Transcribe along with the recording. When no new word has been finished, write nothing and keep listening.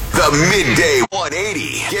The Midday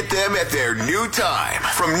 180. Get them at their new time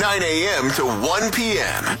from 9 a.m. to 1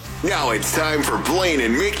 p.m. Now it's time for Blaine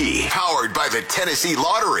and Mickey, powered by the Tennessee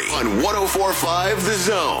Lottery on 104.5 The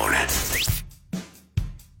Zone.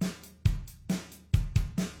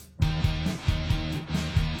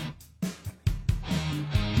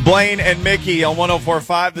 Blaine and Mickey on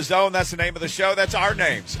 104.5 The Zone. That's the name of the show. That's our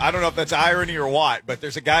names. I don't know if that's irony or what, but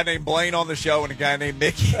there's a guy named Blaine on the show and a guy named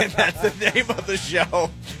Mickey, and that's the name of the show.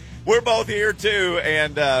 We're both here, too,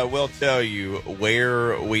 and we'll tell you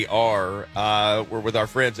where we are. We're with our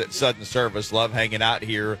friends at Southern Service. Love hanging out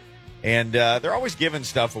here, and they're always giving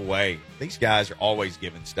stuff away. These guys are always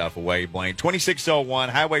giving stuff away, Blaine. 2601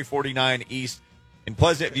 Highway 49 East in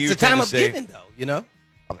Pleasant View, It's a time Tennessee. of giving, though, you know?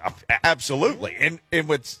 Absolutely. And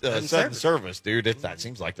with Southern Service, dude, that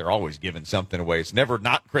seems like they're always giving something away. It's never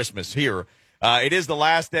not Christmas here. It is the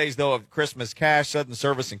last days, though, of Christmas cash. Southern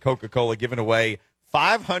Service and Coca-Cola giving away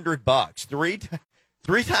 $500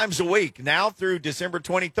 three times a week now through December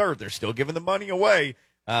 23rd. They're still giving the money away,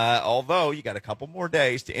 although you got a couple more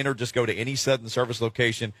days to enter. Just go to any Southern Service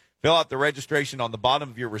location, fill out the registration on the bottom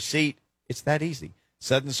of your receipt. It's that easy.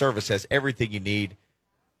 Southern Service has everything you need.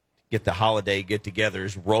 Get the holiday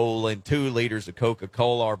get-togethers rolling. 2 liters of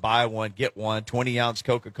Coca-Cola or buy one, get one. 20-ounce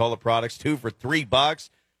Coca-Cola products, 2 for $3.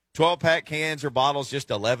 12-pack cans or bottles, just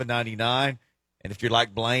 $11.99. And if you're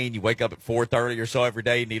like Blaine, you wake up at 4:30 or so every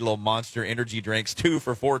day, you need a little Monster energy drinks, 2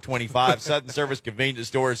 for $4.25. Southern Service convenience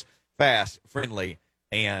stores, fast, friendly,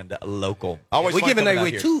 and local. We're giving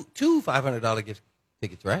away two $500 gift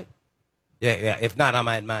tickets, right? Yeah. If not, I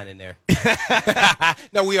might mine in there.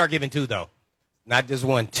 No, we are giving 2, though. Not just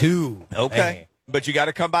 1, 2. Okay. Man. But you got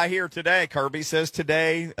to come by here today. Kirby says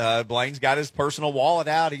today. Blaine's got his personal wallet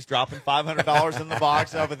out. He's dropping $500 in the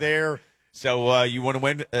box over there. So you want to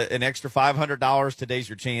win an extra $500. Today's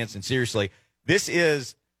your chance. And seriously, this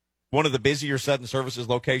is one of the busier Southern Services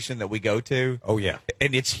location that we go to. Oh, yeah.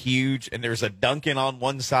 And it's huge. And there's a Dunkin' on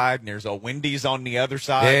one side and there's a Wendy's on the other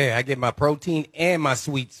side. Yeah, I get my protein and my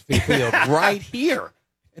sweets filled right here.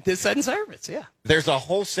 The Southern Service, yeah. There's a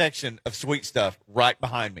whole section of sweet stuff right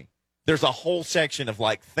behind me. There's a whole section of,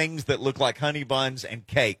 like, things that look like honey buns and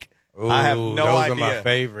cake. Ooh, I have no idea. Those are my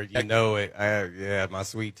favorite. You know it. Yeah, my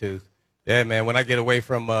sweet tooth. Yeah, man, when I get away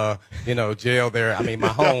from, jail there, my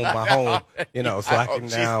home, so I can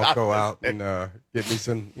now go out and get me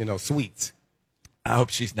some, sweets. I hope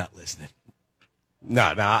she's not listening. No,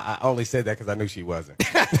 I only said that because I knew she wasn't.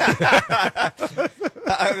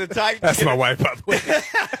 That's my wife, by the way.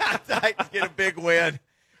 Titans get a big win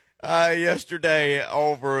yesterday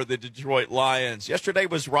over the Detroit Lions. Yesterday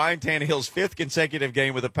was Ryan Tannehill's 5th consecutive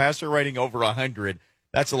game with a passer rating over 100.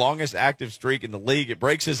 That's the longest active streak in the league. It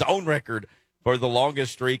breaks his own record for the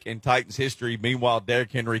longest streak in Titans history. Meanwhile,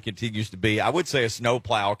 Derrick Henry continues to be, I would say, a snow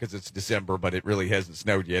plow because it's December, but it really hasn't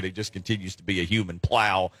snowed yet. He just continues to be a human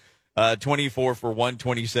plow. 24 for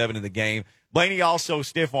 127 in the game. Blaney also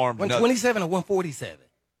stiff-armed. 127 or 147?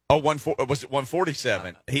 Was it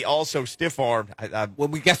 147? He also stiff-armed. Well,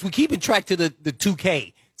 we keeping track to the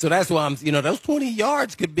 2K. So that's why those 20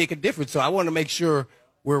 yards could make a difference. So I want to make sure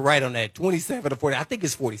we're right on that. 27 or 40. I think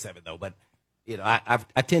it's 47, though. But,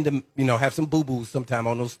 I tend to, have some boo-boos sometime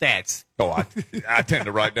on those stats. Oh, I tend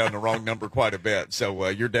to write down the wrong number quite a bit. So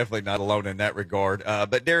you're definitely not alone in that regard.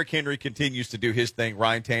 But Derrick Henry continues to do his thing.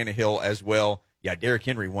 Ryan Tannehill as well. Yeah, Derrick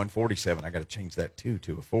Henry, 147. I got to change that, too,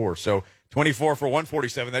 to a 4. So 24 for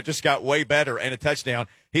 147. That just got way better and a touchdown.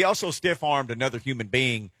 He also stiff-armed another human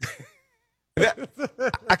being.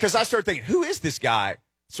 Because I started thinking, who is this guy?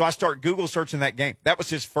 So I start Google searching that game. That was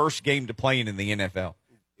his first game to play in the NFL.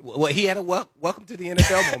 Well, he had a welcome to the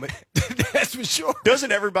NFL moment. That's for sure.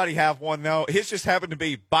 Doesn't everybody have one, though? His just happened to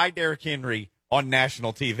be by Derrick Henry on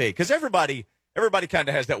national TV. Because everybody kind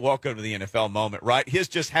of has that welcome to the NFL moment, right? His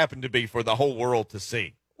just happened to be for the whole world to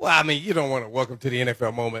see. Well, you don't want to welcome to the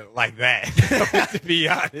NFL moment like that, to be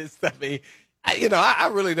honest. I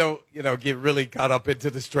really don't, get really caught up into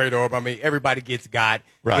the straight arm. Everybody gets got,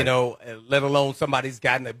 right. Let alone somebody's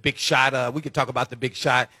gotten a big shot. We could talk about the big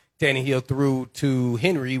shot Tannehill threw to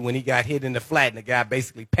Henry when he got hit in the flat, and the guy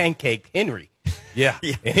basically pancaked Henry. Yeah.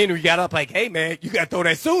 And Henry got up like, hey, man, you got to throw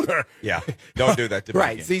that sooner. Yeah. Don't do that to me.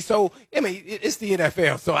 Right. Again. See, so, it's the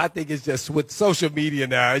NFL. So I think it's just with social media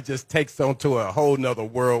now, it just takes on to a whole nother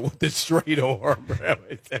world with the straight arm.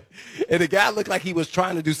 And the guy looked like he was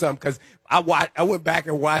trying to do something because I went back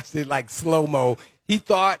and watched it like slow-mo. He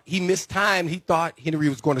thought he missed time. He thought Henry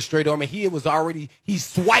was going to straight arm, and he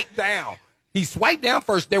swiped down. He swiped down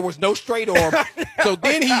first. There was no straight arm. So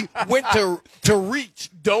then he went to reach.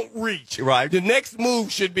 Don't reach. Right. The next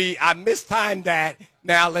move should be, I mistimed that.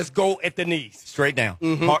 Now let's go at the knees. Straight down.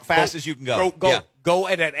 Mm-hmm. Fast as you can go. Go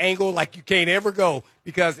at that angle like you can't ever go.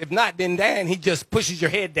 Because if not, then he just pushes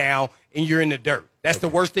your head down and you're in the dirt. That's the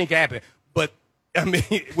worst thing can happen. But, I mean,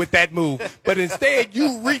 with that move. But instead,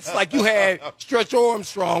 you reached like you had Stretch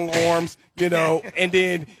Armstrong arms, you know, and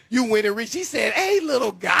then you went and reached. He said, hey,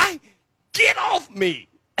 little guy, get off me.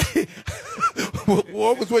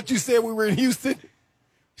 What was what you said we were in Houston?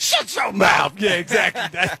 Shut your mouth. Yeah, exactly.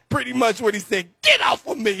 That's pretty much what he said. Get off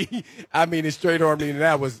of me. I mean, his straight arm,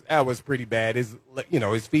 that was pretty bad. His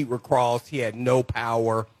feet were crossed. He had no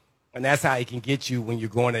power. And that's how he can get you when you're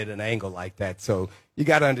going at an angle like that. So you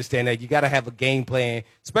got to understand that. You got to have a game plan,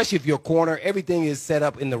 especially if you're a corner. Everything is set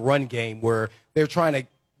up in the run game where they're trying to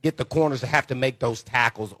get the corners to have to make those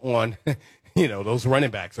tackles on, those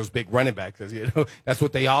running backs, those big running backs. That's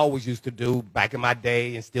what they always used to do back in my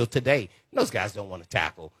day and still today. And those guys don't want to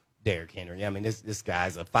tackle Derrick Henry. I mean, this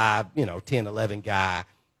guy's a 5, 10, 11 guy,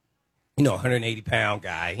 180-pound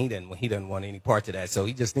guy. He doesn't want any parts of that. So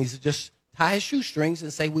he just needs to just tie his shoestrings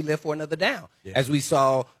and say we live for another down. Yeah. As we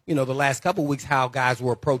saw, the last couple of weeks, how guys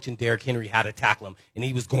were approaching Derrick Henry, how to tackle him, and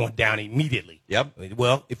he was going down immediately. Yep.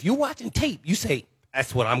 Well, if you're watching tape, you say,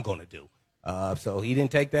 that's what I'm going to do. So he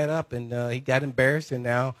didn't take that up, and he got embarrassed, and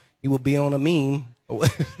now he will be on a meme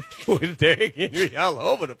with Derrick Henry all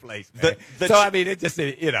over the place, man. It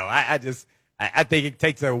just, I think it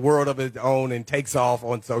takes a world of its own and takes off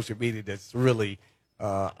on social media that's really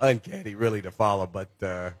uncanny, really, to follow. But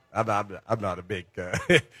I'm not a big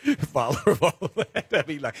follower of all of that. I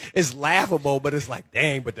mean, like, it's laughable, but it's like,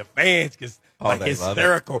 dang, but the fans get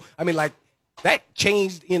hysterical. I mean, like, that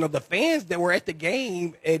changed, the fans that were at the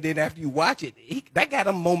game, and then after you watch it, that got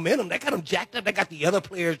them momentum. That got them jacked up. That got the other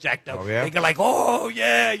players jacked up. Oh, yeah? They got like, oh,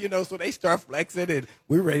 yeah, so they start flexing, and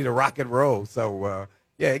we're ready to rock and roll. So,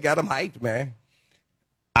 it got them hyped, man.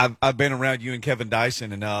 I've been around you and Kevin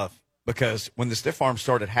Dyson enough because when the stiff arm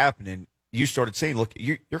started happening, you started saying, look,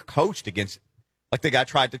 you're coached against – like the guy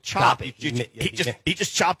tried to chop it. He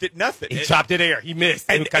just chopped it nothing. He chopped it air. He missed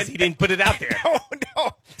because he didn't put it out there.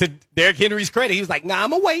 No. To Derrick Henry's credit, he was like, nah, I'm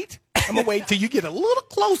going to wait. I'm going to wait till you get a little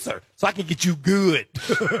closer so I can get you good.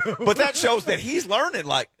 But that shows that he's learning.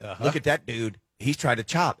 Like, look at that dude. He's trying to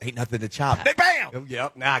chop. Ain't nothing to chop. Bam!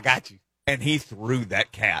 Yep, now I got you. And he threw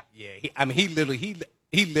that cap. Yeah, he literally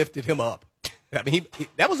he lifted him up. I mean,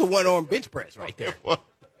 that was a one-arm bench press right there.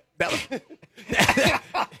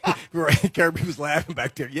 Kirby was laughing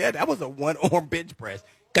back there. Yeah, that was a one-arm bench press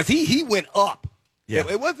because he went up. Yeah.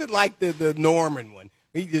 It wasn't like the Norman one.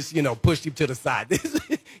 He just, pushed him to the side.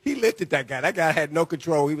 He lifted that guy. That guy had no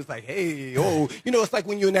control. He was like, hey, oh. It's like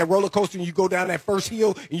when you're in that roller coaster and you go down that first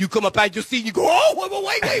hill and you come up out your seat and you go,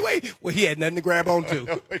 oh, wait. Well, he had nothing to grab onto.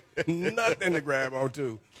 Nothing to grab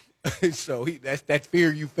onto. So that's that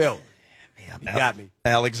fear you felt. You got me.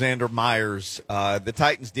 Alexander Myers. The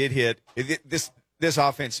Titans did hit this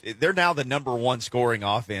offense. They're now the number one scoring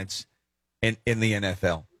offense in the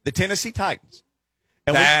NFL. The Tennessee Titans.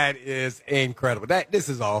 And that is incredible. This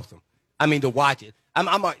is awesome. I mean, to watch it. They're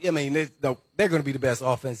going to be the best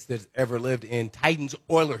offense that's ever lived in Titans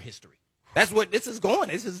Oiler history. That's what this is going.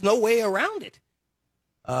 This is no way around it.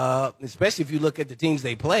 Especially if you look at the teams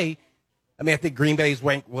they play. I mean, I think Green Bay's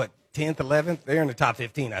ranked, 10th, 11th? They're in the top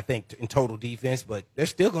 15, I think, in total defense, but they're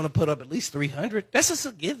still going to put up at least 300. That's just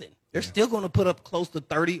a given. They're still going to put up close to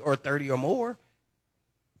 30 or more.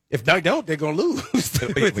 If they don't, they're going to lose.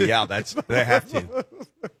 Yeah, they have to.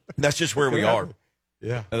 That's just where we are.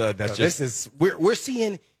 Yeah. We're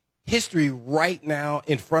seeing history right now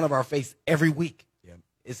in front of our face every week. Yeah.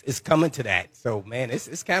 It's coming to that. So, man,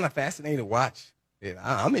 it's kind of fascinating to watch. Yeah,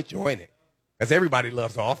 I'm enjoying it because everybody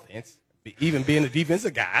loves offense. Even being a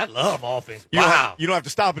defensive guy, I love offense. Wow. You don't have to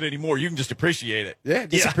stop it anymore. You can just appreciate it. Yeah,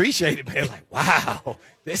 appreciate it, man. Like, wow,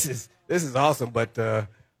 this is awesome. But,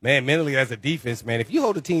 man, mentally as a defense, man, if you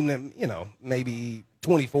hold a team that, maybe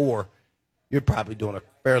 24, you're probably doing a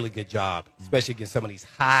fairly good job, especially against some of these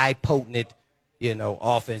high, potent,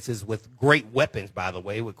 offenses with great weapons, by the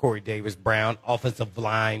way, with Corey Davis-Brown, offensive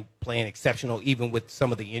line playing exceptional, even with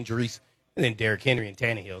some of the injuries. And then Derrick Henry and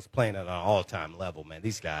Tannehill's playing at an all-time level, man.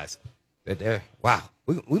 These guys. Wow.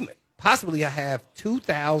 We possibly have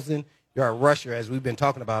 2,000-yard rusher, as we've been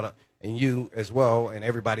talking about, and you as well, and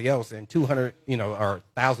everybody else, and 200, or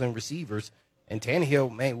 1,000 receivers. And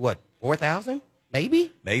Tannehill, man, 4,000?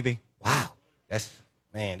 Maybe? Maybe. Wow. This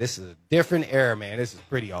is a different era, man. This is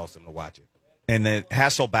pretty awesome to watch it. And the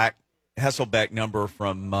Hasselbeck number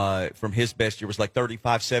from his best year was like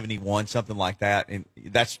 35-71, something like that. And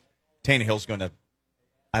that's Tannehill's going to.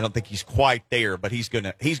 I don't think he's quite there, but he's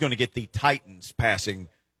gonna get the Titans passing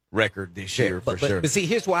record this year for sure. But see,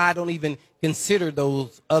 here's why I don't even consider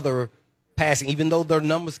those other passing, even though their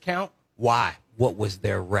numbers count. Why? What was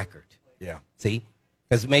their record? Yeah. See?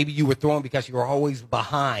 Because maybe you were throwing because you were always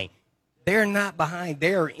behind. They're not behind.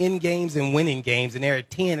 They're in games and winning games, and they're at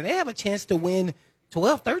 10, and they have a chance to win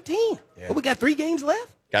 12, 13. Yeah. But we got 3 games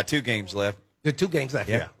left? Got 2 games left. There are 2 games left.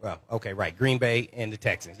 Yeah. Well, okay, right. Green Bay and the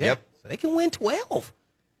Texans. Yeah. Yep. So they can win 12.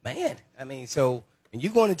 Man, I mean, so, and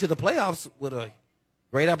you're going into the playoffs with a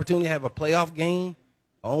great opportunity to have a playoff game.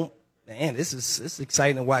 Oh, man, this is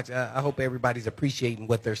exciting to watch. I hope everybody's appreciating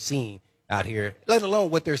what they're seeing out here, let alone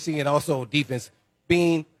what they're seeing also defense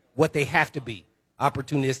being what they have to be,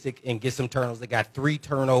 opportunistic and get some turnovers. They got 3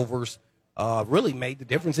 turnovers, really made the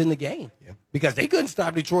difference in the game because they couldn't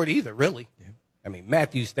stop Detroit either, really. Yeah. I mean,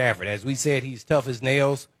 Matthew Stafford, as we said, he's tough as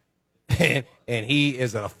nails, and he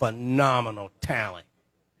is a phenomenal talent.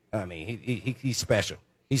 I mean, he's special.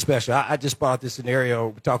 He's special. I just brought up this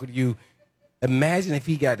scenario talking to you. Imagine if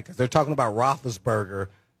he got, because they're talking about Roethlisberger,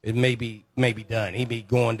 it may be done. He'd be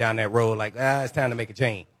going down that road like, it's time to make a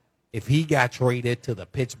change. If he got traded to the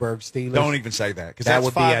Pittsburgh Steelers. Don't even say that, because that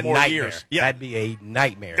would be a nightmare. Years. Yeah. That'd be a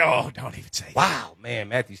nightmare. Oh, don't even say that. Wow, man,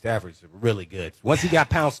 Matthew Stafford's really good. Once he got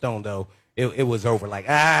pounced on, though, it was over. Like,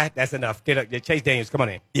 that's enough. Get up. Chase Daniels, come on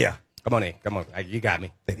in. Yeah. Come on in. Come on. You got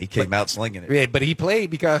me. And he came out slinging it. Yeah, but he played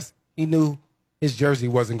because he knew his jersey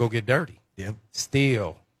wasn't going to get dirty. Yeah.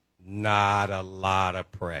 Still, not a lot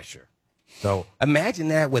of pressure. So imagine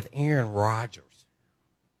that with Aaron Rodgers.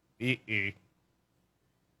 Maybe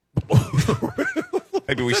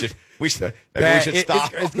we should stop.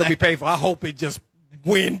 It's going to be painful. I hope it just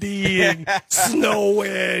windy and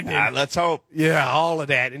snowing. And, let's hope. Yeah, all of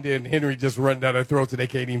that. And then Henry just run down their throats and they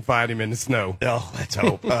can't even find him in the snow. Oh, let's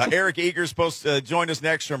hope. Eric Eager is supposed to join us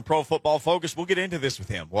next from Pro Football Focus. We'll get into this with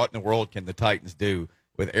him. What in the world can the Titans do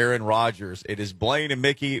with Aaron Rodgers? It is Blaine and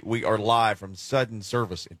Mickey. We are live from Sudden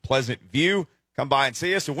Service in Pleasant View. Come by and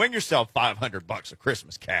see us and win yourself $500 of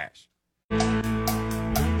Christmas cash.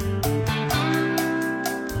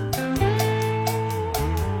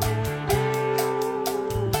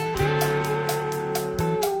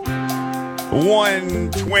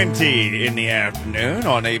 $1:20 in the afternoon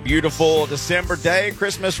on a beautiful December day.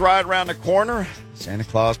 Christmas right around the corner. Santa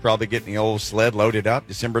Claus probably getting the old sled loaded up.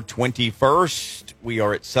 December 21st. We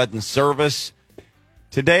are at Sudden Service.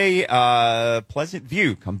 Today, Pleasant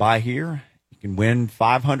View. Come by here. You can win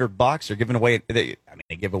 $500. They're giving away, they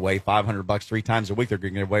give away $500 3 times a week. They're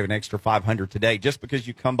going to give away an extra $500 today just because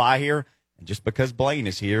you come by here and just because Blaine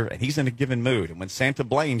is here and he's in a given mood. And when Santa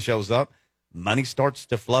Blaine shows up, money starts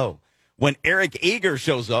to flow. When Eric Eager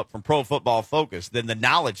shows up from Pro Football Focus, then the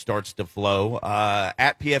knowledge starts to flow.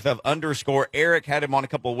 At PFF_, Eric had him on a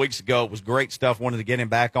couple of weeks ago. It was great stuff. Wanted to get him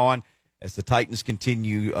back on as the Titans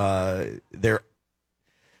continue their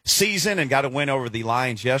season and got a win over the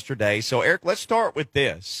Lions yesterday. So, Eric, let's start with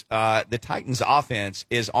this. The Titans offense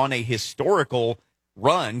is on a historical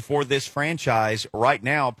run for this franchise right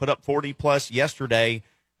now. Put up 40-plus yesterday.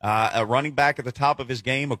 A running back at the top of his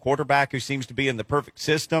game, a quarterback who seems to be in the perfect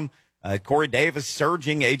system. Corey Davis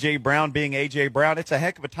surging, A.J. Brown being A.J. Brown. It's a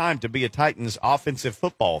heck of a time to be a Titans offensive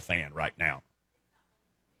football fan right now.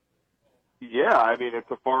 Yeah, I mean, it's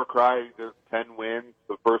a far cry. There's 10 wins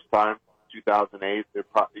the first time, 2008. They're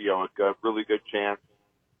probably, a really good chance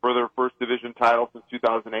for their first division title since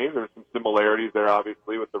 2008. There's some similarities there,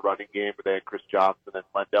 obviously, with the running game, but they had Chris Johnson and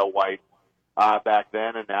Lendell White back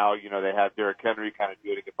then, and now, they have Derrick Henry kind of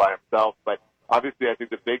doing it by himself. But obviously, I think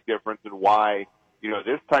the big difference in why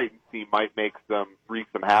this Titans team might wreak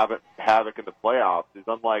some havoc in the playoffs is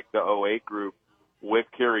unlike the 08 group with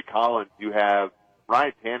Kerry Collins, you have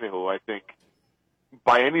Ryan Tannehill, I think,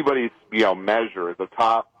 by anybody's, measure, is a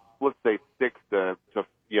top, let's say 6 to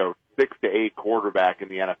 8 quarterback in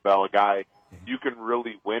the NFL, a guy you can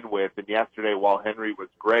really win with. And yesterday, while Henry was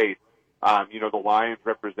great, the Lions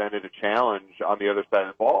represented a challenge on the other side of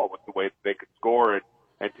the ball with the way that they could score.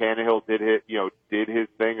 And Tannehill did his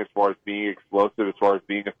thing as far as being explosive, as far as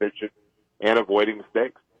being efficient and avoiding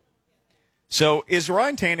mistakes. So is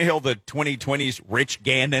Ryan Tannehill the 2020's Rich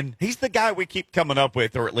Gannon? He's the guy we keep coming up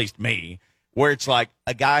with, or at least me, where it's like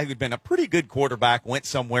a guy who'd been a pretty good quarterback, went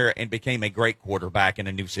somewhere and became a great quarterback in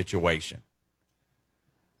a new situation.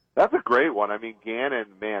 That's a great one. I mean, Gannon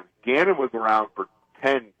was around for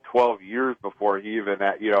 10, 12 years before he even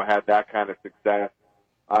had that kind of success.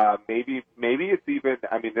 Maybe it's even,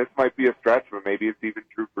 this might be a stretch, but maybe it's even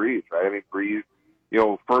Drew Brees, right? I mean, Brees,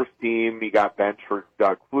 first team, he got benched for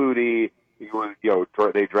Doug Flutie.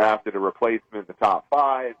 They drafted a replacement in the top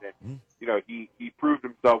 5, and, he proved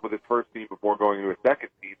himself with his first team before going to his second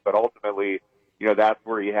team, but ultimately, that's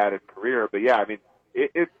where he had his career. But yeah,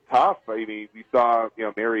 it's tough. I mean, we saw,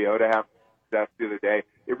 Mariota have success the other day.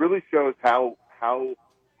 It really shows how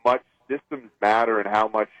much systems matter and how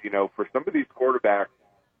much, for some of these quarterbacks,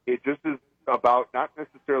 it just is about not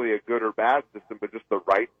necessarily a good or bad system, but just the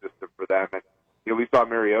right system for them. And, we saw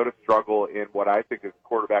Mariota struggle in what I think is a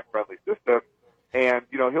quarterback-friendly system. And,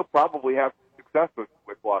 he'll probably have success with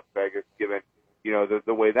Las Vegas given,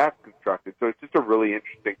 the way that's constructed. So it's just a really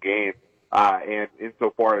interesting game. And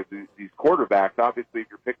insofar as these quarterbacks, obviously, if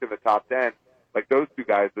you're picked in the top 10, like those two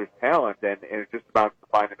guys, there's talent, and it's just about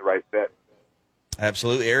finding the right fit.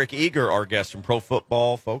 Absolutely. Eric Eager, our guest from Pro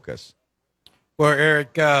Football Focus. Well,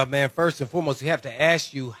 Eric, man, first and foremost, we have to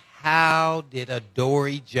ask you, how did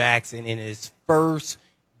Adoree Jackson in his first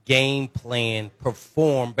game plan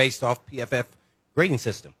perform based off PFF grading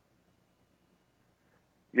system?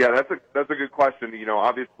 Yeah, that's a good question.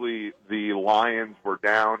 Obviously the Lions were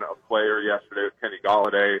down a player yesterday with Kenny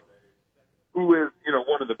Golladay, who is,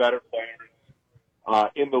 one of the better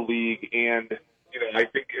players in the league. And, I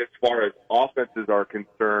think as far as offenses are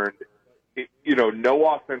concerned, no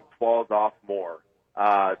offense falls off more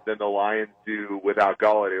than the Lions do without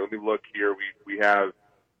Golladay. Let me look here. We have,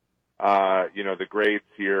 the grades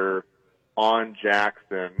here on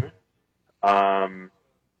Jackson.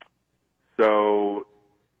 So,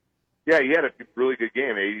 yeah, he had a really good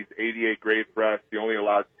game. 88 grade for us. He only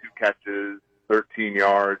allowed 2 catches, 13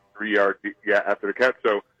 yards, 3 yards after the catch.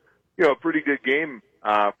 So, a pretty good game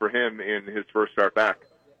for him in his first start back.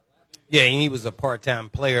 Yeah, and he was a part-time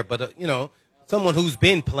player, but, someone who's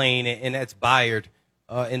been playing, and that's Byard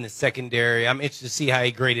in the secondary. I'm interested to see how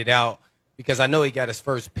he graded out because I know he got his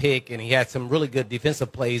first pick, and he had some really good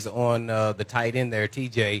defensive plays on the tight end there,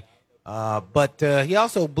 TJ. But he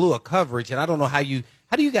also blew a coverage, and I don't know how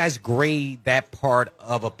do you guys grade that part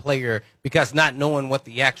of a player? Because not knowing what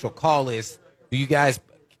the actual call is, do you guys,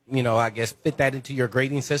 I guess, fit that into your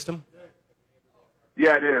grading system?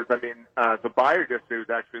 Yeah, it is. I mean, the Byard yesterday was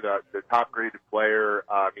actually the top-graded player.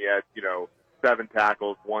 He had, 7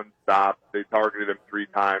 tackles, 1 stop. They targeted him 3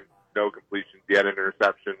 times, no completions. He had an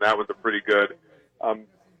interception. That was a pretty good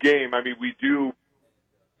game. I mean, we do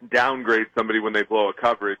downgrade somebody when they blow a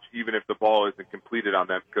coverage, even if the ball isn't completed on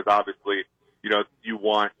them, because obviously, you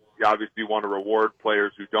want to reward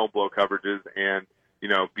players who don't blow coverages and,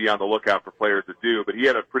 be on the lookout for players that do. But he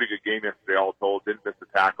had a pretty good game yesterday, all told. Didn't miss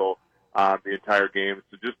a tackle the entire game.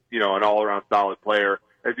 So just, an all-around solid player.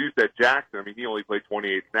 As you said, Jackson, I mean, he only played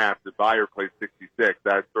 28 snaps. The Byard played 66.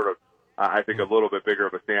 That's sort of, I think, a little bit bigger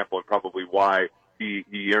of a sample and probably why he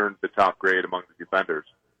earned the top grade among the defenders.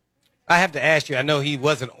 I have to ask you, I know he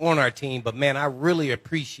wasn't on our team, but, man, I really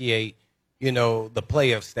appreciate, the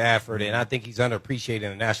play of Stafford, and I think he's underappreciated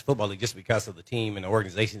in the National Football League just because of the team and the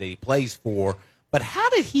organization that he plays for. But how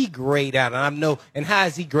did he grade out? And how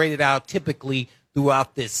has he graded out typically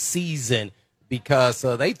throughout this season? Because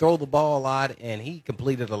they throw the ball a lot, and he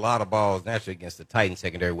completed a lot of balls naturally against the Titans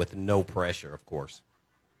secondary with no pressure, of course.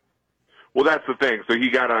 Well, that's the thing. So he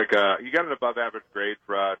got an above-average grade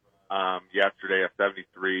for us yesterday at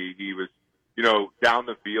 73. He was, down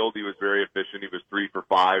the field, he was very efficient. He was 3 for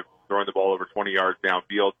 5, throwing the ball over 20 yards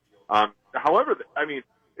downfield. However, I mean,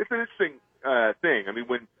 it's an interesting thing. I mean,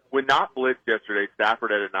 when not blitzed yesterday,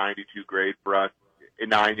 Stafford had a 92 grade for us.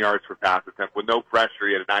 9 yards per pass attempt. With no pressure,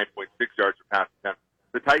 he had a 9.6 yards per pass attempt.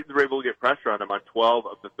 The Titans were able to get pressure on him on 12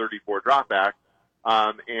 of the 34 dropbacks,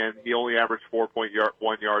 and he only averaged 4.1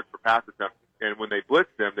 yards per pass attempt. And when they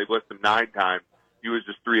blitzed him 9 times. He was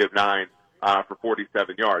just 3 of 9 for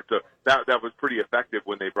 47 yards. So that was pretty effective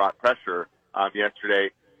when they brought pressure yesterday.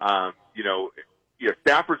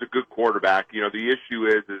 Stafford's a good quarterback. The issue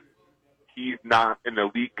is he's not an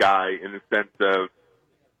elite guy in the sense of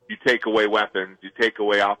you take away weapons, you take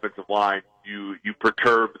away offensive line, you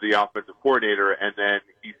perturb the offensive coordinator, and then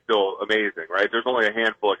he's still amazing, right? There's only a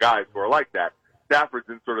handful of guys who are like that. Stafford's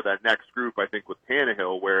in sort of that next group, I think, with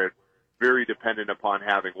Tannehill, where it's very dependent upon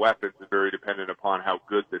having weapons and very dependent upon how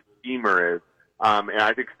good the schemer is. And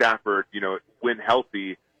I think Stafford, when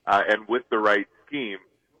healthy and with the right scheme,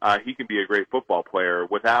 he can be a great football player.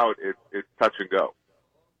 Without, it's touch and go.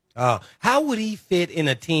 How would he fit in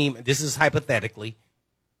a team, this is hypothetically,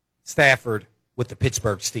 Stafford with the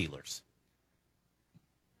Pittsburgh Steelers?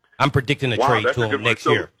 I'm predicting a trade to him next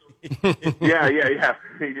year. Yeah.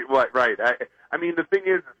 Right. I mean, the thing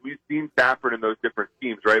is we've seen Stafford in those different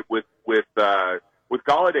schemes, right? With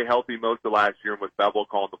Golladay healthy most of last year and with Bevel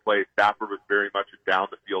calling the plays, Stafford was very much a down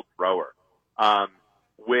the field thrower.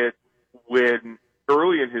 When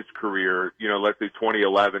early in his career, let's say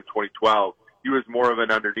 2011, 2012, he was more of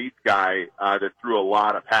an underneath guy that threw a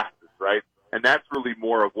lot of passes, right? And that's really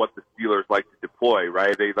more of what the Steelers like to deploy,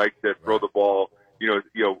 right? They like to throw the ball,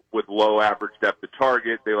 with low average depth of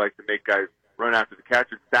target. They like to make guys run after the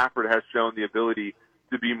catcher. Stafford has shown the ability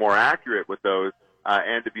to be more accurate with those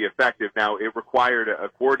and to be effective. Now, it required a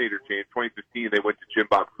coordinator change. 2015, they went to Jim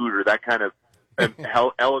Bob Cooter. That kind of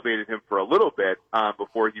elevated him for a little bit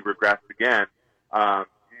before he regressed again.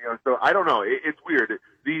 So I don't know. It's weird.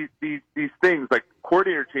 These things, like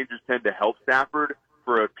coordinator changes, tend to help Stafford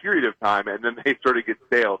for a period of time, and then they sort of get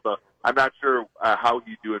stale. So I'm not sure how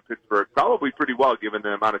he'd do in Pittsburgh. Probably pretty well, given the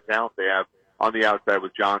amount of talent they have on the outside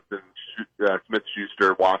with Johnson,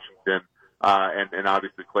 Smith-Schuster, Washington, and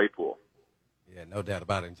obviously Claypool. Yeah, no doubt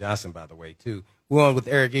about it. And Johnson, by the way, too. We're on with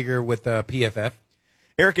Eric Eager with PFF.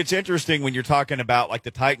 Eric, it's interesting when you're talking about like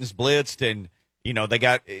the Titans blitzed and, they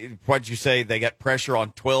got, what'd you say? They got pressure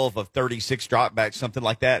on 12 of 36 dropbacks, something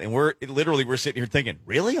like that. And we're sitting here thinking,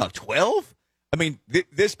 really, on 12? I mean,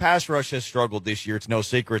 this pass rush has struggled this year. It's no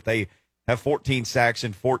secret. They have 14 sacks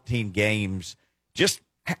in 14 games. Just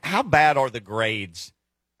how bad are the grades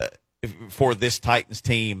for this Titans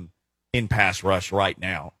team in pass rush right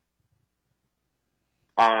now?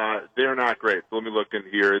 They're not great. So let me look in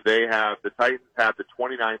here. The Titans have the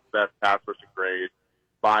 29th best pass rushing grade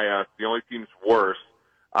by us. The only team's worse,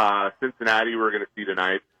 Cincinnati, we're going to see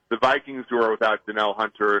tonight. The Vikings, who are without Donnell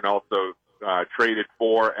Hunter and also traded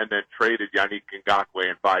for and then traded Yannick Ngakoue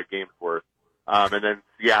in 5 games worth. And then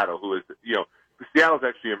Seattle, who is, Seattle's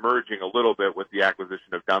actually emerging a little bit with the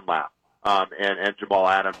acquisition of Dunlap and Jamal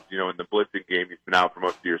Adams, in the blitzing game. He's been out for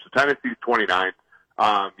most of the year. So Tennessee's 29th.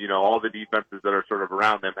 All the defenses that are sort of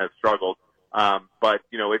around them have struggled. But,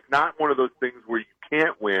 it's not one of those things where you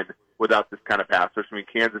can't win without this kind of pass rush. I mean,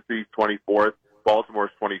 Kansas City's 24th, Baltimore's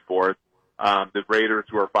 24th, the Raiders,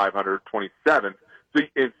 who are 527th,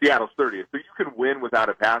 and Seattle's 30th. So you can win without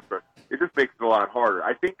a pass rush. It just makes it a lot harder.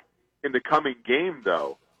 I think in the coming game,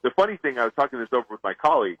 though, the funny thing, I was talking this over with my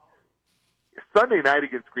colleague, Sunday night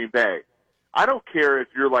against Green Bay, I don't care if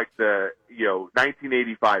you're like the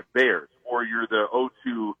 1985 Bears or you're the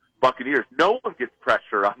 02 Buccaneers. No one gets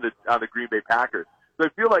pressure on the Green Bay Packers. So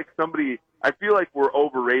I feel like we're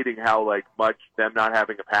overrating how much them not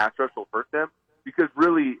having a pass rush will hurt them, because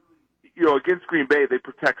really, against Green Bay, they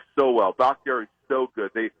protect so well. Bakhtiari's so good.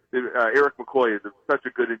 Eric McCoy is such a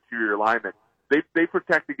good interior lineman. They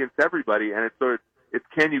protect against everybody, and it's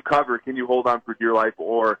can you cover, can you hold on for dear life,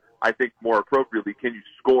 or I think more appropriately, can you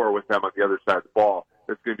score with them on the other side of the ball?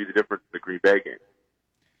 That's going to be the difference in the Green Bay game.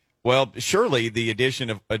 Well, surely the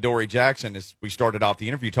addition of Adoree Jackson, as we started off the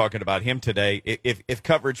interview talking about him today, if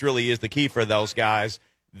coverage really is the key for those guys,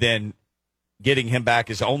 then getting him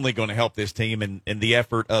back is only going to help this team in the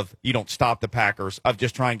effort of, you don't stop the Packers, of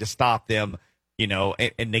just trying to stop them,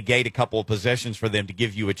 and negate a couple of possessions for them to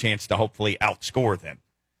give you a chance to hopefully outscore them.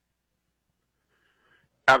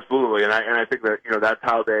 Absolutely, and I think that that's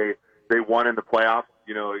how they won in the playoffs.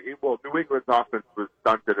 New England's offense was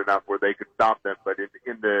stunted enough where they could stop them, but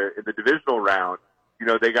in the divisional round,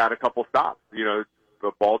 they got a couple stops.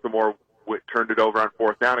 Baltimore turned it over on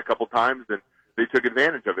 4th down a couple times, and they took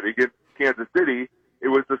advantage of it. Against Kansas City, it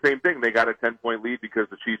was the same thing. They got a 10-point lead because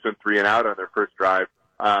the Chiefs went 3 and out on their first drive.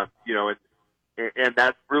 And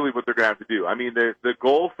that's really what they're going to have to do. I mean, the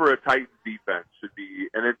goal for a Titans defense should be,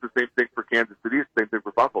 and it's the same thing for Kansas City, it's the same thing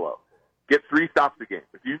for Buffalo, get 3 stops a game.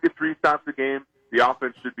 If you get 3 stops a game, the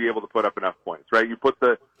offense should be able to put up enough points, right? You put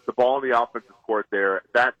the ball in the offensive court there.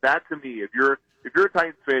 That to me, if you're a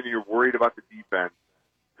Titans fan and you're worried about the defense,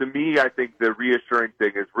 to me, I think the reassuring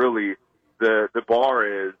thing is really the bar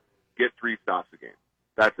is get 3 stops a game.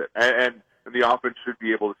 That's it. And the offense should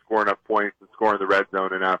be able to score enough points and score in the red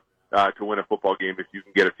zone enough to win a football game if you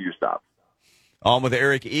can get a few stops. On with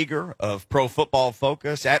Eric Eager of Pro Football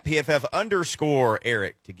Focus at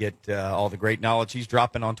PFF_Eric to get all the great knowledge he's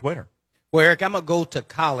dropping on Twitter. Well, Eric, I'm going to go to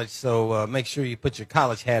college, so make sure you put your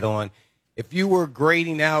college hat on. If you were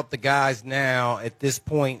grading out the guys now at this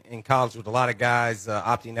point in college with a lot of guys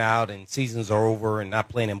opting out and seasons are over and not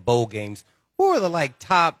playing in bowl games, who are the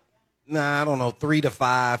top, 3 to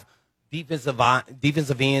 5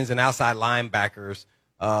 defensive ends and outside linebackers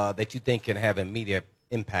that you think can have immediate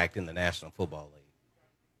impact in the National Football League?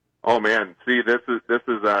 Oh man, see, this is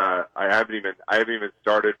I haven't even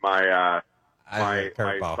started my so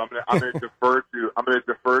I'm going to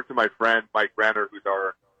defer to my friend Mike Renner, who's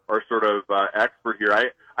our sort of expert here.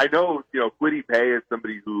 I know Kwity Paye is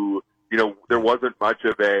somebody who there wasn't much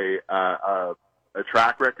of a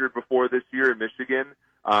track record before this year in Michigan.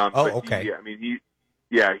 Okay.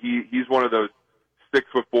 He's one of those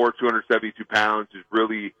 6'4", 272 pounds who's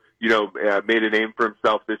really made a name for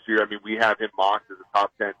himself this year. I mean, we have him mocked as a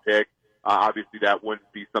top 10 pick. Obviously, that wouldn't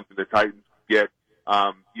be something the Titans get,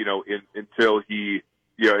 until he,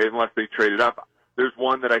 unless they traded up. there's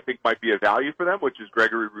one that I think might be a value for them, which is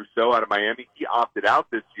Gregory Rousseau out of Miami. He opted out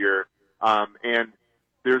this year, and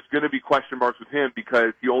there's going to be question marks with him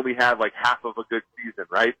because he only had like half of a good season,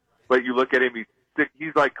 right? But you look at him,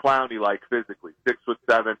 he's like Clowney-like physically, 6'7",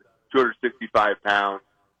 265 pounds.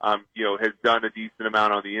 Has done a decent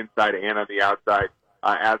amount on the inside and on the outside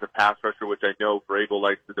as a pass rusher, which I know Vrabel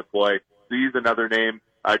likes to deploy. So he's another name.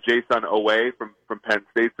 Jason Owe from Penn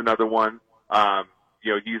State's another one.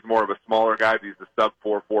 He's more of a smaller guy, but he's a sub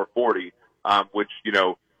 4.40, which,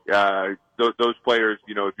 those players,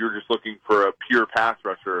 if you're just looking for a pure pass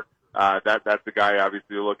rusher, that's the guy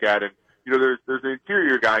obviously to look at. And, there's an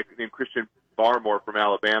interior guy named Christian Barmore from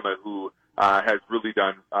Alabama who has really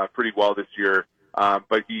done pretty well this year.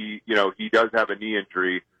 But he does have a knee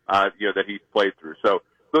injury, that he's played through. So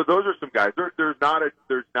those are some guys. There's not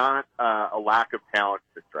a lack of talent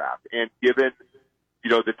in this draft. And given,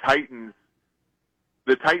 the Titans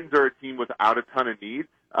are a team without a ton of needs.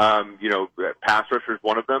 Pass rusher is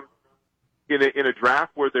one of them. In a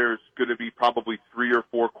draft where there's going to be probably 3 or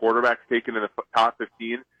 4 quarterbacks taken in the top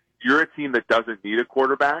 15, you're a team that doesn't need a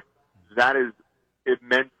quarterback. That is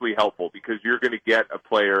immensely helpful because you're going to get a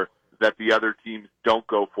player that the other teams don't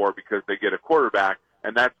go for because they get a quarterback,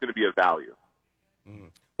 and that's going to be a value.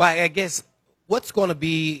 Well, I guess what's going to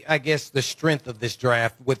be, the strength of this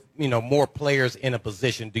draft with, more players in a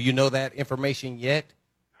position? Do you know that information yet?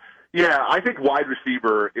 Yeah, I think wide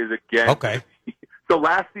receiver is again. Okay. So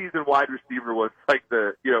last season, wide receiver was like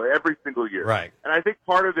every single year. Right. And I think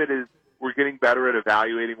part of it is we're getting better at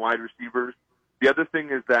evaluating wide receivers. The other thing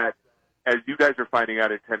is that, as you guys are finding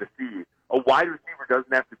out in Tennessee, a wide receiver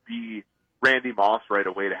doesn't have to be Randy Moss right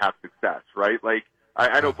away to have success, right? Like,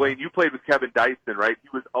 I know, Blaine, you played with Kevin Dyson, right? He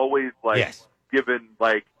was always,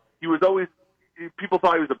 people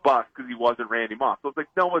thought he was a bust because he wasn't Randy Moss. So it's like,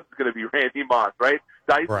 no one's going to be Randy Moss, right?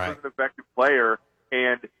 Dyson was an effective player,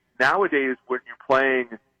 and nowadays when you're playing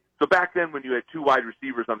 – so back then when you had 2 wide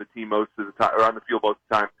receivers on the team most of the time, or on the field most of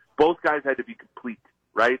the time, both guys had to be complete,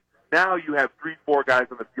 right? Now you have 3-4 guys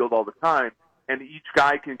on the field all the time, and each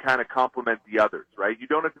guy can kind of complement the others, right? You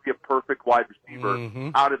don't have to be a perfect wide receiver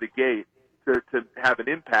out of the gate to have an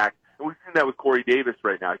impact. And we've seen that with Corey Davis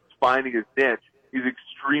right now. He's finding his niche. He's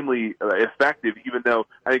extremely effective, even though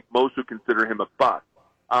I think most would consider him a bust.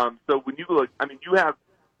 So when you look, you have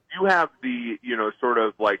the, sort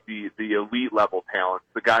of like the elite level talents,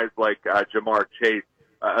 the guys like Jamar Chase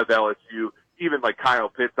of LSU, even like Kyle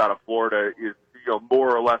Pitts out of Florida is,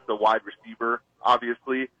 more or less a wide receiver,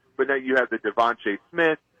 obviously. But then you have the Devontae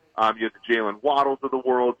Smith, you have the Jalen Waddles of the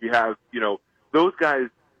world. You have, those guys,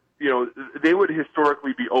 they would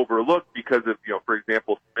historically be overlooked because of, for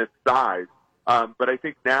example, Smith's size. But I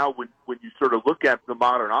think now when you sort of look at the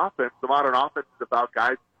modern offense is about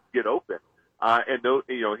guys who get open. And those,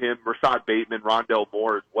 him, Rashad Bateman, Rondell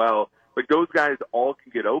Moore as well. But those guys all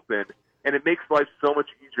can get open, and it makes life so much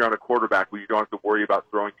easier on a quarterback when you don't have to worry about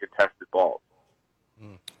throwing contested balls.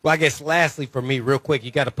 Well, I guess lastly for me, real quick, you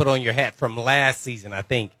got to put on your hat from last season, I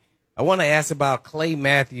think. I want to ask about Clay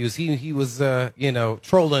Matthews. He was,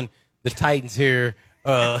 trolling the Titans here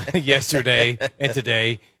yesterday and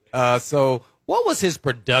today. So what was his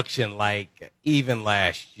production like even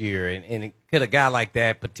last year? And could a guy like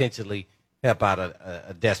that potentially help out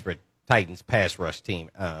a desperate Titans pass rush team,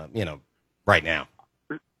 right now?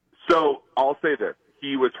 So I'll say this.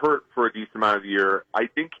 He was hurt for a decent amount of the year. I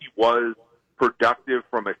think he was productive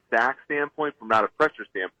from a sack standpoint, from not a pressure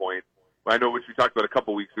standpoint. I know which we talked about a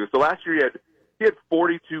couple weeks ago. So last year he had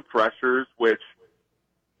 42 pressures, which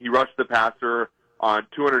he rushed the passer on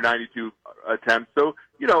 292 attempts. So,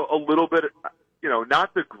 a little bit,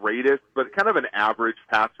 not the greatest, but kind of an average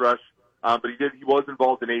pass rush. But he was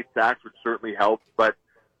involved in 8 sacks, which certainly helped. But,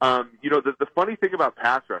 the funny thing about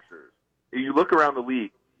pass rushers, you look around the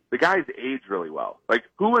league, the guys age really well. Like,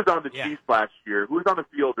 who was on the Chiefs last year? Who was on the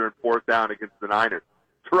field during 4th down against the Niners?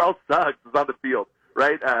 Terrell Suggs was on the field,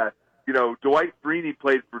 right? Dwight Freeney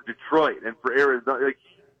played for Detroit and for Arizona. Like,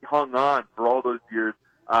 he hung on for all those years.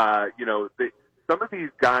 Some of these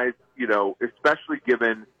guys, especially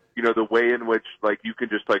given, the way in which, like, you can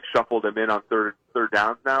just, like, shuffle them in on third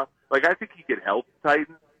downs now. Like, I think he could help the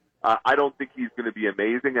Titans. I don't think he's going to be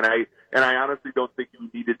amazing, and I honestly don't think you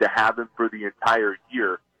needed to have him for the entire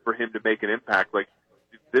year for him to make an impact. Like,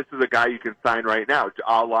 this is a guy you can sign right now,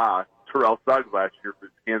 a la Terrell Suggs last year for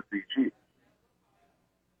the Kansas City Chiefs.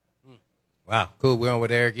 Wow, cool. We're on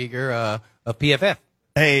with Eric Eager of PFF.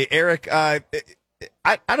 Hey, Eric, I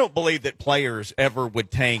don't believe that players ever would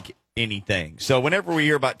tank anything. So whenever we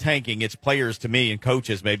hear about tanking, it's players to me and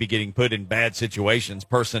coaches maybe getting put in bad situations,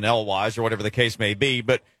 personnel-wise or whatever the case may be.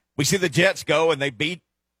 But we see the Jets go and they beat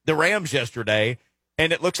the Rams yesterday,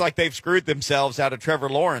 and it looks like they've screwed themselves out of Trevor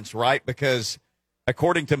Lawrence, right? Because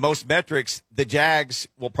according to most metrics, the Jags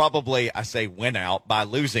will probably, I say, win out by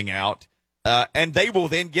losing out, and they will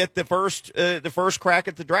then get the first crack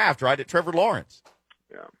at the draft, right, at Trevor Lawrence.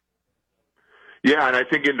 Yeah. Yeah, and I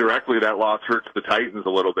think indirectly that loss hurts the Titans a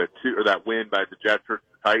little bit too, or that win by the Jets hurts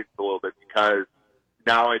the Titans a little bit, because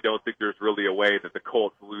now I don't think there's really a way that the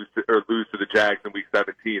Colts lose to the Jags in Week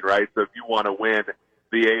 17, right? So if you want to win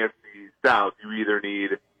the AFC South, you either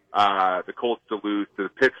need the Colts to lose to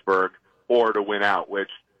Pittsburgh or to win out, which,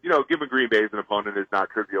 given Green Bay as an opponent, is not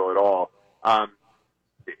trivial at all.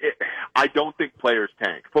 I don't think players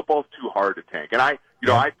tank. Football's too hard to tank. And I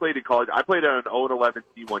played in college. I played on an 0-11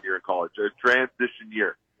 team one year in college, a transition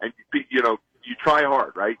year. And, you try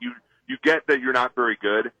hard, right? You get that you're not very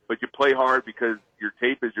good, but you play hard because your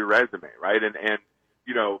tape is your resume, right? And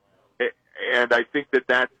I think that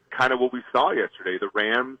that's kind of what we saw yesterday. The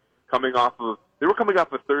Rams they were coming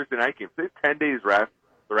off a Thursday night game. They had 10 days rest.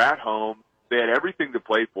 They're at home. They had everything to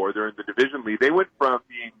play for. They're in the division lead. They went from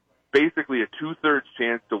being basically a 2/3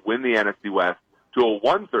 chance to win the NFC West to a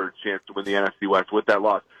 1/3 chance to win the NFC West with that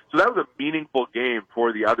loss. So that was a meaningful game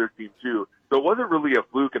for the other team too. So it wasn't really a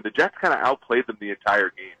fluke, and the Jets kind of outplayed them the entire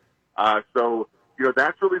game. So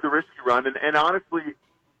that's really the risk you run. And honestly,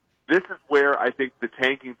 this is where I think the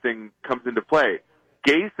tanking thing comes into play.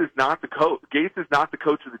 Gase is not the coach. Gase is not the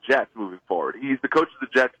coach of the Jets moving forward. He's the coach of the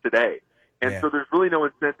Jets today. And so there's really no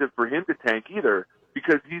incentive for him to tank either,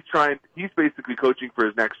 because he's basically coaching for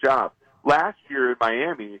his next job. Last year in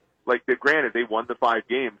Miami, granted, they won the 5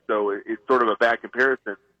 games, so it's sort of a bad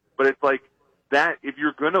comparison. But it's like that, if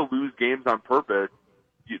you're going to lose games on purpose,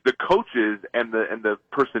 the coaches and the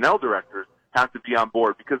personnel directors have to be on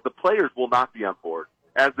board, because the players will not be on board,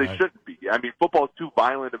 as they shouldn't be. I mean, football is too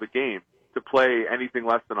violent of a game to play anything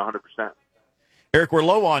less than 100%. Eric, we're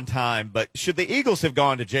low on time, but should the Eagles have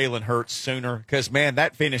gone to Jalen Hurts sooner? Because, man,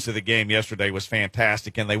 that finish of the game yesterday was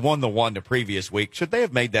fantastic, and they won the one the previous week. Should they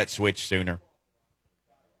have made that switch sooner?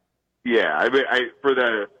 Yeah, I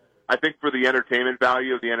think for the entertainment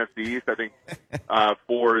value of the NFC East, I think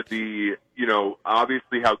for the,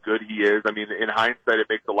 obviously how good he is. I mean, in hindsight, it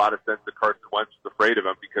makes a lot of sense that Carson Wentz is afraid of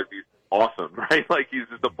him because he's awesome, right? He's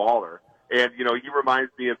just a baller. And, he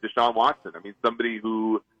reminds me of Deshaun Watson. I mean, somebody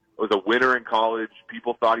who was a winner in college.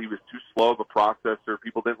 People thought he was too slow of a processor.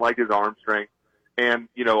 People didn't like his arm strength. And,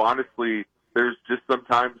 honestly, there's just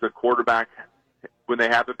sometimes a quarterback, when they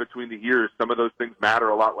have it between the ears, some of those things matter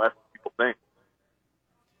a lot less than people think.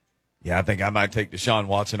 Yeah, I think I might take Deshaun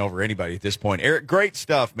Watson over anybody at this point. Eric, great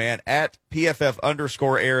stuff, man. At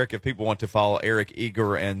PFF_Eric, if people want to follow Eric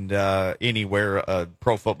Eager, and anywhere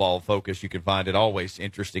Pro Football Focus, you can find it. Always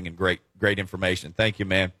interesting and great information. Thank you,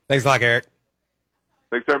 man. Thanks a lot, Eric.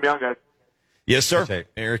 Thanks for having me on, guys. Yes, sir.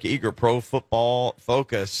 Eric Eager, Pro Football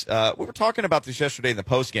Focus. We were talking about this yesterday in the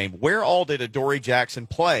postgame. Where all did Adoree Jackson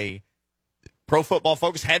play? Pro Football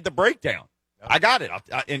Focus had the breakdown. I got it.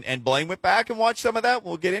 And Blaine went back and watched some of that.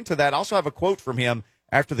 We'll get into that. I also have a quote from him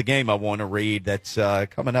after the game I want to read that's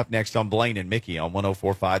coming up next on Blaine and Mickey on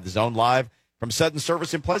 104.5 The Zone, live from Southern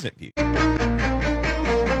Service in Pleasant View.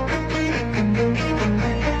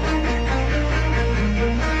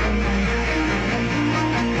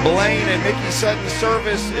 Blaine and Mickey, Sudden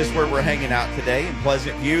Service is where we're hanging out today in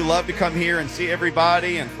Pleasant View. Love to come here and see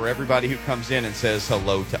everybody, and for everybody who comes in and says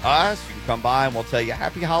hello to us, you can come by and we'll tell you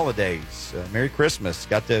happy holidays, Merry Christmas.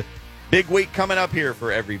 Got the big week coming up here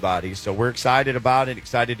for everybody, so we're excited about it,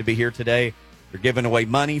 excited to be here today. They're giving away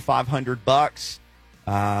money, $500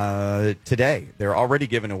 today. They're already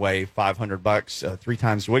giving away $500 3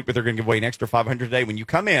 times a week, but they're going to give away an extra $500 today. When you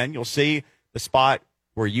come in, you'll see the spot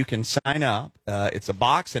where you can sign up. It's a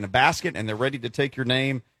box and a basket, and they're ready to take your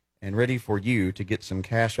name and ready for you to get some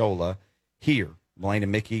cashola here. Blaine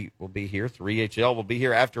and Mickey will be here. 3HL will be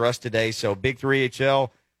here after us today. So big 3HL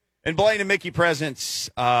and Blaine and Mickey presence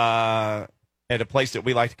at a place that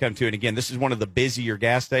we like to come to. And, again, this is one of the busier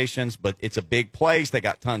gas stations, but it's a big place. They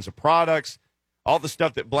got tons of products, all the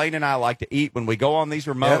stuff that Blaine and I like to eat when we go on these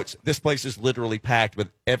remotes. Yep. This place is literally packed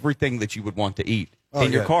with everything that you would want to eat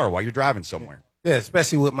in your car while you're driving somewhere. Yeah,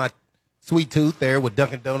 especially with my sweet tooth there with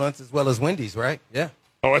Dunkin' Donuts as well as Wendy's, right? Yeah.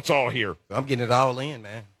 Oh, it's all here. I'm getting it all in,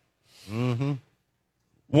 man. Mm-hmm.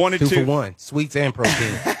 1 and 2 2 for 1, sweets and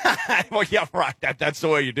protein. Well, yeah, right. That's the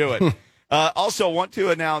way you do it. Also, want to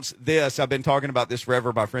announce this. I've been talking about this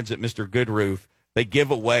forever. My friends at Mr. Good Roof, they give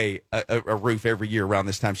away a roof every year around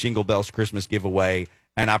this time, Shingle Bells Christmas giveaway,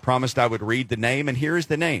 and I promised I would read the name, and here is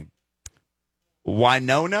the name.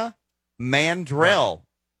 Winona Mandrell.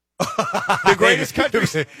 The greatest country.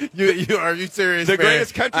 Are you serious? The man?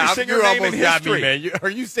 greatest country singer you name in almost got history. me, man. Are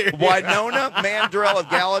you serious? Winona Mandrell of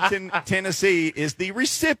Gallatin, Tennessee, is the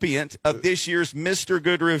recipient of this year's Mr.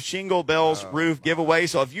 Good Roof Shingle Bells Roof giveaway.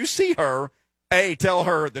 So if you see her, hey, tell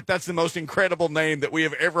her that that's the most incredible name that we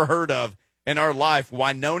have ever heard of in our life,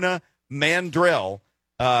 Winona Mandrell,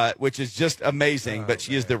 which is just amazing. But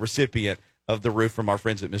she is the recipient of the roof from our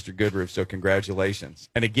friends at Mr. Good Roof. So congratulations.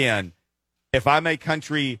 And again, if I'm a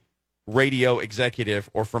country radio executive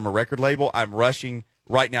or from a record label, I'm rushing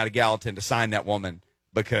right now to Gallatin to sign that woman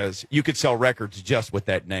because you could sell records just with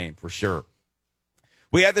that name for sure.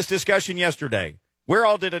 We had this discussion yesterday. Where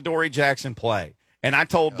all did Adoree Jackson play? And I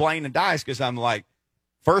told Blaine and Dice because I'm like,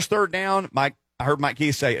 first third down, I heard Mike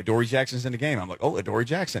Keith say Adoree Jackson's in the game. I'm like, oh, Adoree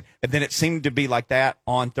Jackson. And then it seemed to be like that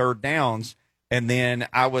on third downs. And then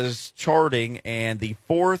I was charting, and the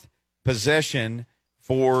fourth possession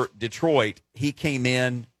for Detroit, he came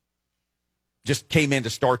in to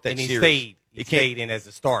start that and he series. He stayed in as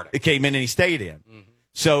a starter. It came in and he stayed in. Mm-hmm.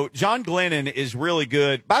 So John Glennon is really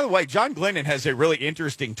good. By the way, John Glennon has a really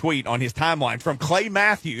interesting tweet on his timeline from Clay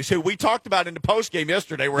Matthews, who we talked about in the postgame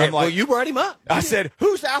yesterday, where I'm like, well, you brought him up. I said,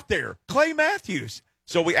 who's out there? Clay Matthews.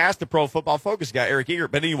 So we asked the Pro Football Focus guy, Eric Eager.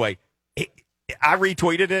 But anyway, I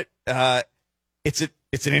retweeted it.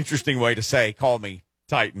 It's an interesting way to say, call me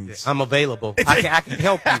Titans. I'm available. I can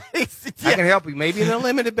help you. I can help you. Maybe on a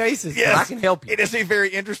limited basis, but I can help you. It is a very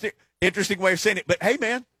interesting way of saying it. But, hey,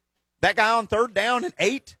 man, that guy on third down and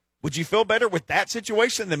 8, would you feel better with that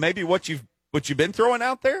situation than maybe what you've been throwing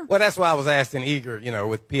out there? Well, that's why I was asking Eager,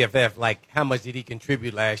 with PFF, like, how much did he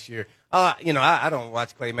contribute last year? I don't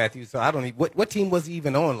watch Clay Matthews, so I don't even, what team was he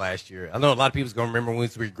even on last year? I know a lot of people's going to remember when he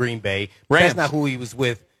was with Green Bay. Rams. That's not who he was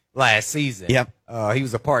with last season. Yep. He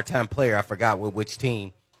was a part-time player. I forgot with which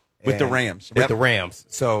team. With the Rams. With the Rams.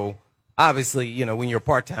 So, obviously, when you're a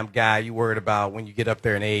part-time guy, you're worried about when you get up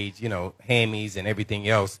there in age, hammies and everything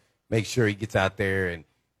else. Make sure he gets out there, and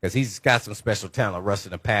because he's got some special talent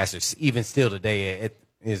rushing the passers, even still today at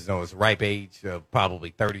his ripe age of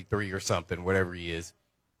probably 33 or something, whatever he is.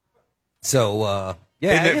 So,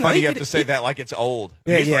 Isn't it funny you have to say that like it's old?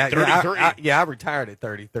 He's like 33. I retired at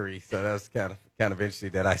 33, so that's kind of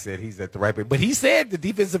interesting that I said he's at the right age. But he said the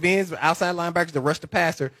defensive ends, outside linebackers, the rush the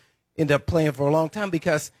passer, end up playing for a long time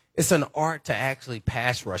because it's an art to actually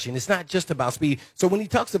pass rushing. It's not just about speed. So when he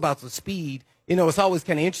talks about the speed, it's always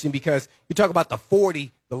kind of interesting because you talk about the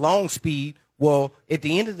 40, the long speed. Well, at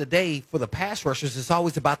the end of the day, for the pass rushers, it's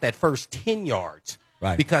always about that first 10 yards.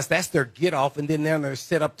 Right. Because that's their get off, and then they're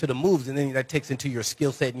set up to the moves, and then that takes into your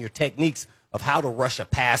skill set and your techniques of how to rush a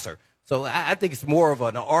passer. So I think it's more of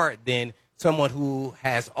an art than someone who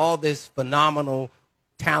has all this phenomenal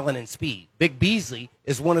talent and speed. Vic Beasley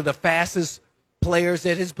is one of the fastest players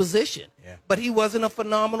at his position, but he wasn't a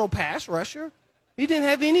phenomenal pass rusher. He didn't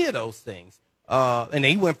have any of those things. And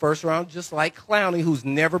he went first round just like Clowney, who's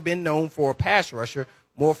never been known for a pass rusher,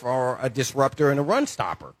 more for a disruptor and a run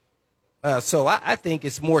stopper. So I think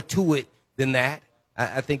it's more to it than that.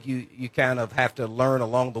 I think you kind of have to learn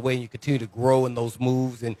along the way, and you continue to grow in those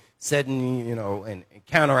moves and setting, and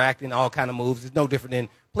counteracting all kind of moves. It's no different than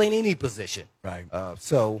playing any position. Right.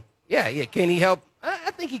 Can he help?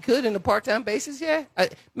 I think he could in a part-time basis,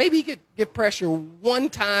 maybe he could get pressure one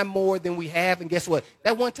time more than we have, and guess what?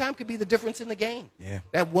 That one time could be the difference in the game. Yeah.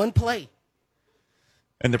 That one play.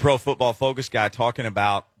 And the Pro Football Focus guy talking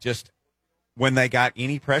about just when they got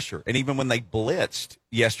any pressure, and even when they blitzed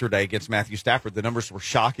yesterday against Matthew Stafford, the numbers were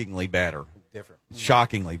shockingly better.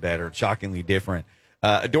 Shockingly better, shockingly different.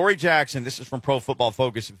 Adoree Jackson, this is from Pro Football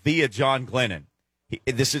Focus via John Glennon.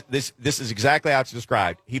 This is exactly how it's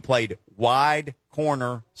described. He played wide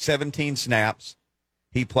corner 17 snaps.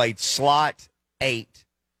 He played slot 8.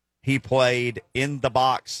 He played in the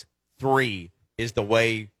box 3 is the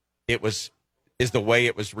way it was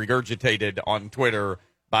regurgitated on Twitter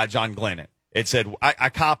by John Glennon. It said, I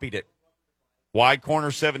copied it. Wide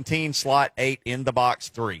corner 17, slot 8, in the box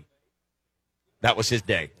 3. That was his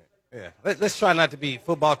day. Yeah, let's try not to be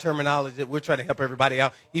football terminology. We're trying to help everybody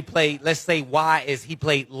out. He played, let's say he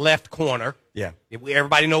played left corner. Yeah.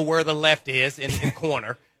 Everybody know where the left is in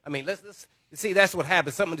corner. I mean, let's see, that's what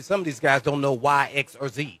happens. Some of these guys don't know Y, X, or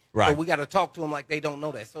Z. Right. So we got to talk to them like they don't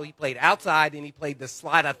know that. So he played outside, and he played the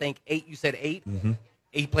slot, I think, 8. You said 8? Mm-hmm.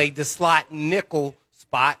 He played the slot nickel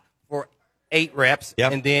spot for 8 reps.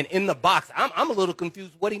 Yep. And then in the box, I'm a little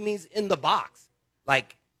confused what he means in the box.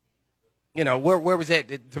 Like, where was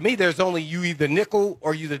that? To me, there's only you either nickel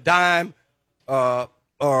or you the dime, or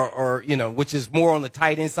which is more on the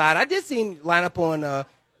tight end side. I did see him line up on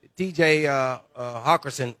DJ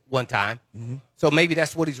Hawkinson one time, so maybe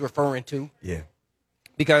that's what he's referring to. Yeah,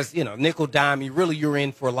 because, nickel dime, you're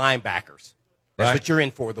in for linebackers. That's what you're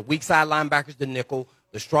in for. The weak side linebacker is the nickel.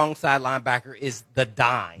 The strong side linebacker is the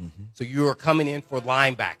dime. So you're coming in for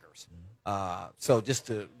linebackers. So just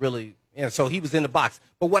to really, so he was in the box.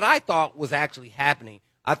 But what I thought was actually happening,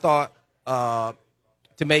 I thought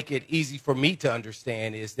to make it easy for me to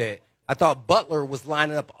understand is that I thought Butler was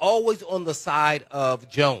lining up always on the side of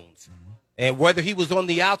Jones. And whether he was on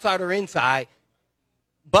the outside or inside,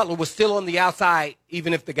 Butler was still on the outside,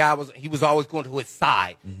 even if he was always going to his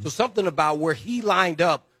side. So something about where he lined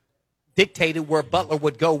up dictated where Butler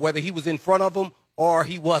would go, whether he was in front of him or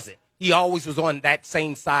he wasn't. He always was on that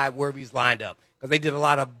same side wherever he's lined up, because they did a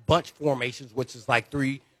lot of bunch formations, which is like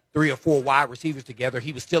three or four wide receivers together.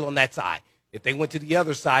 He was still on that side. If they went to the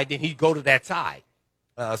other side, then he'd go to that side.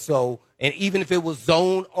 And even if it was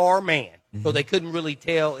zone or man, so they couldn't really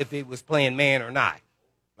tell if it was playing man or not.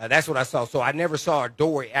 That's what I saw. So I never saw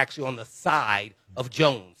Dory actually on the side of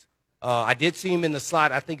Jones. I did see him in the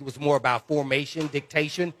slot. I think it was more about formation,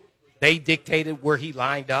 dictation. They dictated where he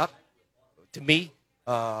lined up, to me,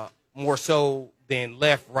 more so than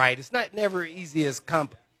left, right. It's never easy as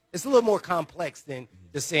it's a little more complex than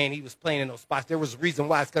just saying he was playing in those spots. There was a reason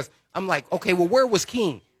why. It's because I'm like, okay, well, where was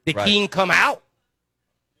King? Did King come out?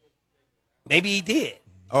 Maybe he did.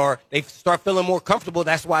 Or they start feeling more comfortable.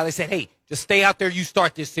 That's why they said, hey, just stay out there. You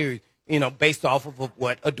start this series, based off of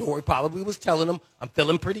what Adore probably was telling them. I'm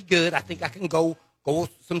feeling pretty good. I think I can go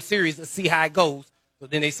some series and see how it goes. So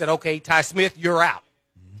then they said, okay, Ty Smith, you're out.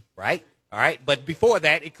 Right? All right. But before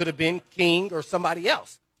that, it could have been King or somebody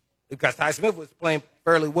else, because Ty Smith was playing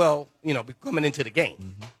fairly well, coming into the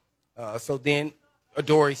game. So then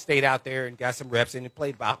Adore stayed out there and got some reps and he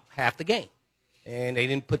played about half the game. And they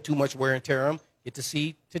didn't put too much wear and tear on him. Get to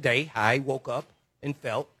see today how he woke up and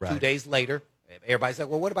felt 2 days later. Everybody's like,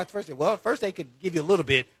 well, what about the first day? Well, first they could give you a little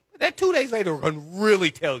bit, but that 2 days later will really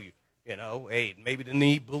tell you, hey, maybe the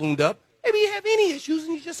knee ballooned up. Maybe you have any issues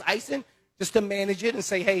and you're just icing just to manage it and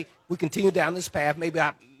say, hey, we continue down this path. Maybe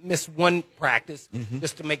I missed one practice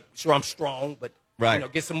just to make sure I'm strong, but,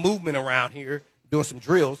 get some movement around here, doing some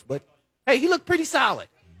drills. But, hey, he looked pretty solid.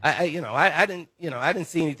 I didn't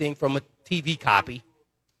see anything from a TV copy.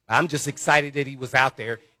 I'm just excited that he was out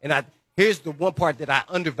there. And here's the one part that I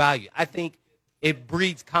undervalue. I think it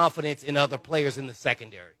breeds confidence in other players in the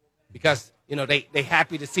secondary, because, they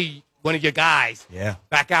happy to see one of your guys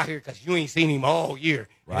back out here, because you ain't seen him all year.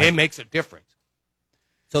 And it makes a difference.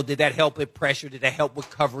 So did that help with pressure? Did that help with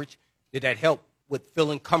coverage? Did that help with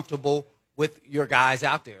feeling comfortable with your guys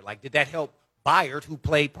out there? Like, did that help Byard, who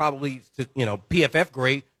played probably, PFF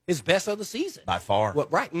grade, his best of the season? By far. Well,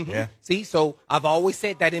 right. Mm-hmm. Yeah. See, so I've always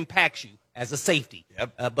said that impacts you as a safety.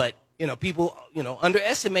 Yep. But, people,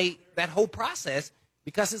 underestimate that whole process,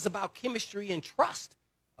 because it's about chemistry and trust.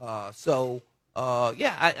 I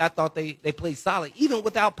thought they played solid, even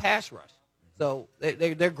without pass rush. So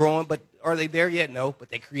they're growing, but are they there yet? No, but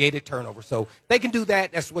they created turnover. So they can do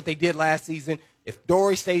that. That's what they did last season. If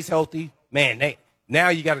Dory stays healthy, man, now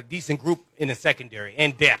you got a decent group in the secondary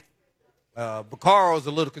and depth. Baccaro's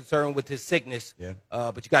a little concerned with his sickness,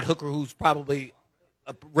 but you got Hooker, who's probably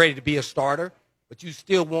ready to be a starter, but you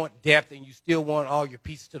still want depth and you still want all your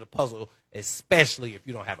pieces to the puzzle, especially if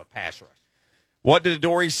you don't have a pass rush. What did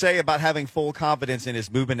Adore say about having full confidence in his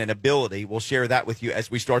movement and ability? We'll share that with you as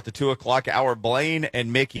we start the 2 o'clock hour. Blaine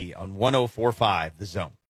and Mickey on 104.5 The Zone.